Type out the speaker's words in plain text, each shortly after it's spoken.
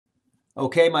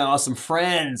Okay, my awesome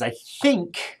friends, I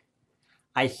think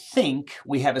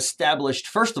we have established,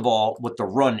 first of all, what the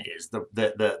run is.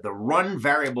 The run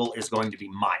variable is going to be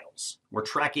miles. We're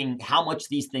tracking how much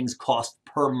these things cost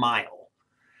per mile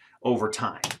over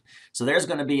time. So that's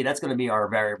going to be our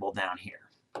variable down here.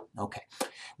 Okay.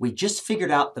 We just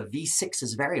figured out the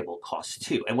V6's variable cost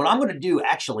too. And what I'm going to do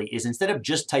actually is instead of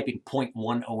just typing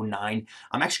 0.109,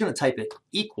 I'm actually going to type it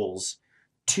equals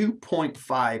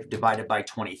 2.5 divided by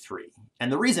 23.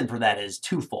 And the reason for that is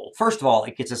twofold. First of all,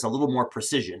 it gets us a little more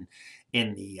precision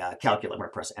in the calculator. I'm going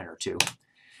to press enter too.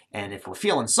 And if we're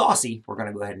feeling saucy, we're going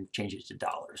to go ahead and change it to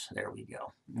dollars. There we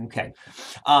go. Okay.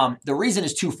 The reason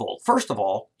is twofold. First of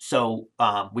all, so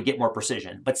we get more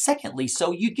precision. But secondly,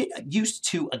 so you get used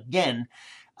to, again,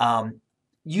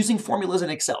 using formulas in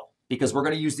Excel, because we're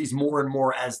going to use these more and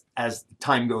more as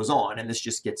time goes on. And this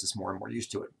just gets us more and more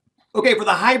used to it. Okay, for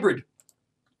the hybrid,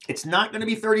 it's not going to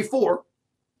be 34.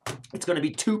 It's going to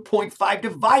be 2.5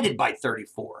 divided by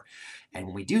 34. And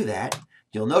when we do that,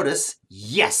 you'll notice,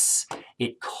 yes,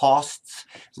 it costs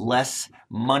less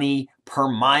money per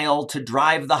mile to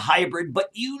drive the hybrid, but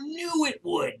you knew it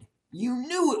would. You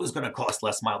knew it was going to cost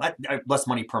less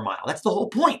money per mile. That's the whole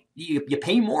point. You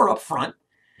pay more up front,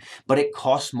 but it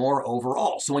costs more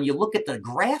overall. So when you look at the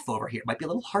graph over here, it might be a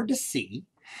little hard to see,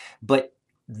 but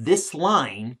this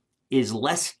line is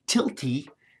less tilty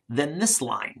than this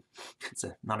line. It's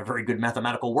not a very good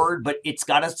mathematical word, but it's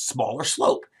got a smaller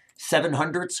slope,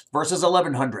 7/100 versus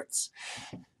 11/100.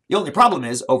 The only problem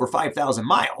is over 5,000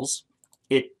 miles,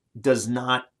 it doesn't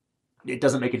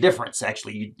make a difference.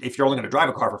 Actually, if you're only going to drive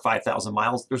a car for 5,000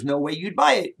 miles, there's no way you'd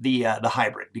buy the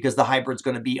hybrid, because the hybrid's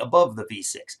going to be above the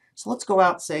V6. So let's go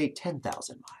out, say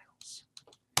 10,000 miles.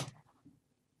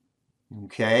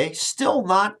 Okay, still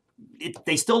not.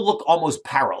 They still look almost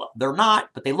parallel. They're not,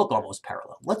 but they look almost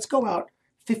parallel. Let's go out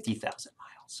 50,000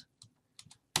 miles.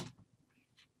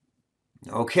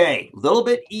 Okay, a little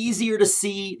bit easier to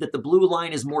see that the blue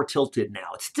line is more tilted now.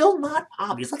 It's still not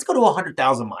obvious. Let's go to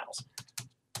 100,000 miles.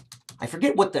 I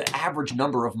forget what the average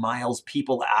number of miles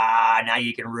people, now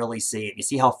you can really see it. You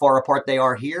see how far apart they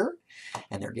are here?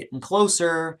 And they're getting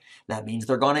closer. That means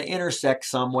they're going to intersect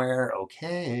somewhere.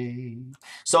 Okay.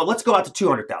 So let's go out to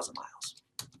 200,000 miles.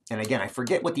 And again, I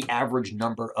forget what the average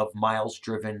number of miles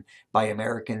driven by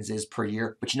Americans is per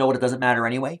year, but you know what? It doesn't matter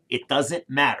anyway. It doesn't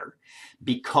matter,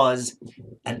 because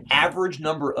an average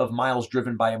number of miles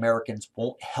driven by Americans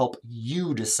won't help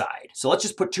you decide. So let's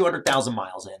just put 200,000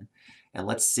 miles in, and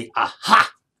let's see.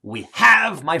 Aha! We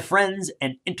have, my friends,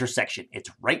 an intersection.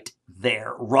 It's right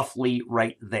there, roughly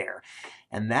right there.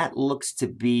 And that looks to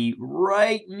be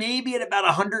right maybe at about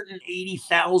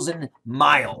 180,000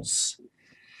 miles.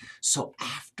 So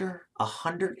after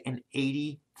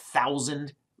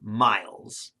 180,000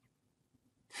 miles,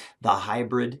 the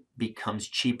hybrid becomes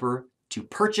cheaper to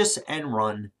purchase and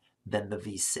run than the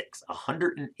V6.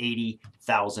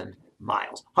 180,000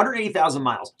 miles. 180,000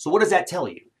 miles. So what does that tell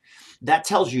you? That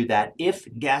tells you that if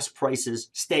gas prices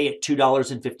stay at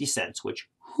 $2.50, which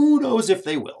who knows if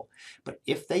they will, but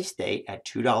if they stay at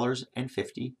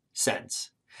 $2.50,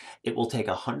 it will take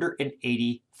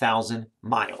 180,000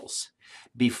 miles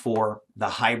before the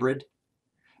hybrid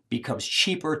becomes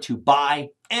cheaper to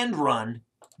buy and run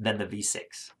than the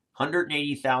V6.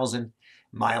 180,000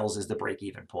 miles is the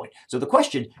break-even point. So the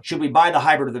question, should we buy the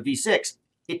hybrid or the V6?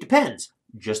 It depends,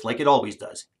 just like it always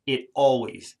does. It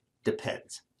always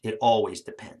depends. It always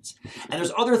depends. And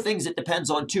there's other things it depends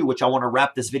on too, which I want to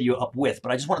wrap this video up with,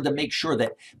 but I just wanted to make sure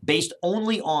that based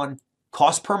only on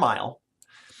cost per mile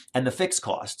and the fixed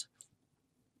cost,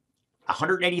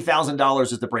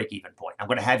 $180,000 is the break-even point. I'm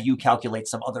going to have you calculate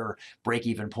some other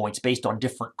break-even points based on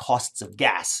different costs of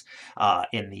gas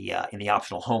in the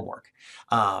optional homework.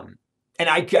 And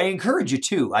I encourage you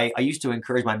too. I used to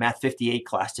encourage my Math 58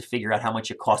 class to figure out how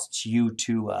much it costs you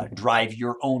to drive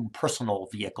your own personal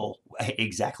vehicle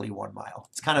exactly 1 mile.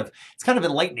 It's kind of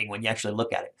enlightening when you actually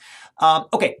look at it.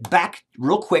 Okay, back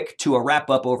real quick to a wrap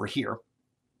up over here.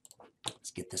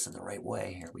 Let's get this in the right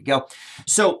way. Here we go.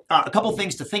 So a couple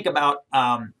things to think about.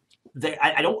 I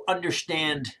don't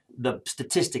understand the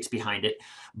statistics behind it,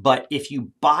 but if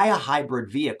you buy a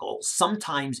hybrid vehicle,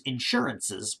 sometimes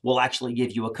insurances will actually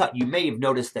give you a cut. You may have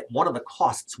noticed that one of the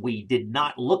costs we did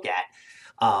not look at,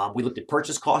 we looked at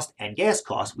purchase cost and gas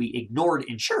cost. We ignored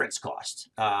insurance costs.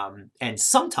 And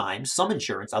sometimes some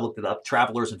insurance, I looked it up,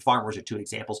 Travelers and Farmers are two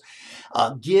examples,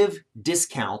 give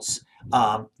discounts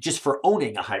just for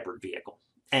owning a hybrid vehicle.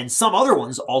 And some other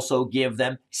ones also give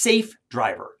them safe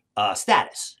driver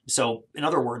status. So in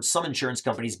other words, some insurance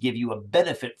companies give you a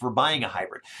benefit for buying a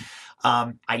hybrid.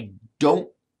 I don't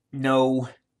know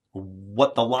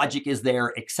what the logic is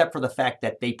there, except for the fact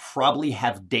that they probably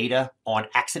have data on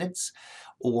accidents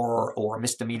or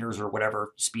misdemeanors or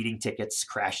whatever, speeding tickets,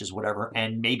 crashes, whatever.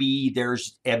 And maybe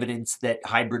there's evidence that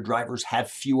hybrid drivers have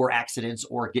fewer accidents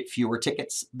or get fewer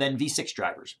tickets than V6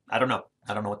 drivers. I don't know.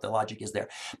 I don't know what the logic is there.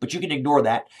 But you can ignore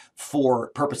that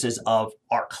for purposes of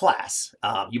our class.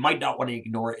 You might not want to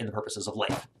ignore it in the purposes of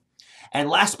life. And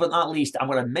last but not least, I'm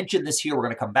going to mention this here. We're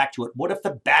going to come back to it. What if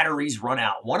the batteries run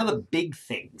out? One of the big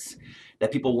things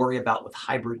that people worry about with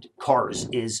hybrid cars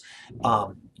is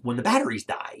when the batteries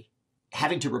die,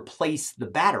 having to replace the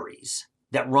batteries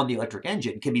that run the electric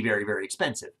engine can be very, very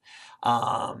expensive.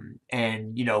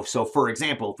 And, you know, so for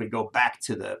example, if we go back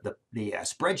to the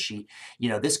spreadsheet, you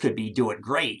know, this could be doing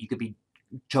great. You could be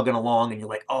chugging along and you're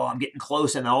like, oh, I'm getting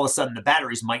close. And all of a sudden the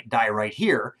batteries might die right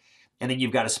here. And then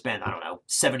you've got to spend, I don't know,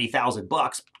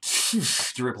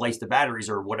 $70,000 to replace the batteries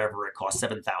or whatever it costs,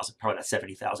 7,000, probably not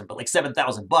 70,000, but like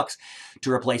 7,000 bucks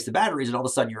to replace the batteries. And all of a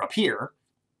sudden you're up here.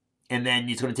 And then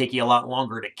it's going to take you a lot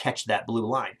longer to catch that blue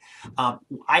line.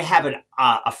 I have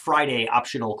a Friday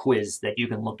optional quiz that you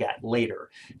can look at later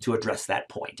to address that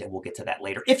point, and we'll get to that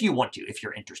later if you want to, if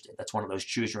you're interested. That's one of those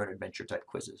choose your own adventure type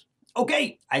quizzes.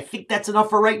 Okay, I think that's enough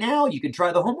for right now. You can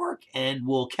try the homework, and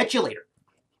we'll catch you later.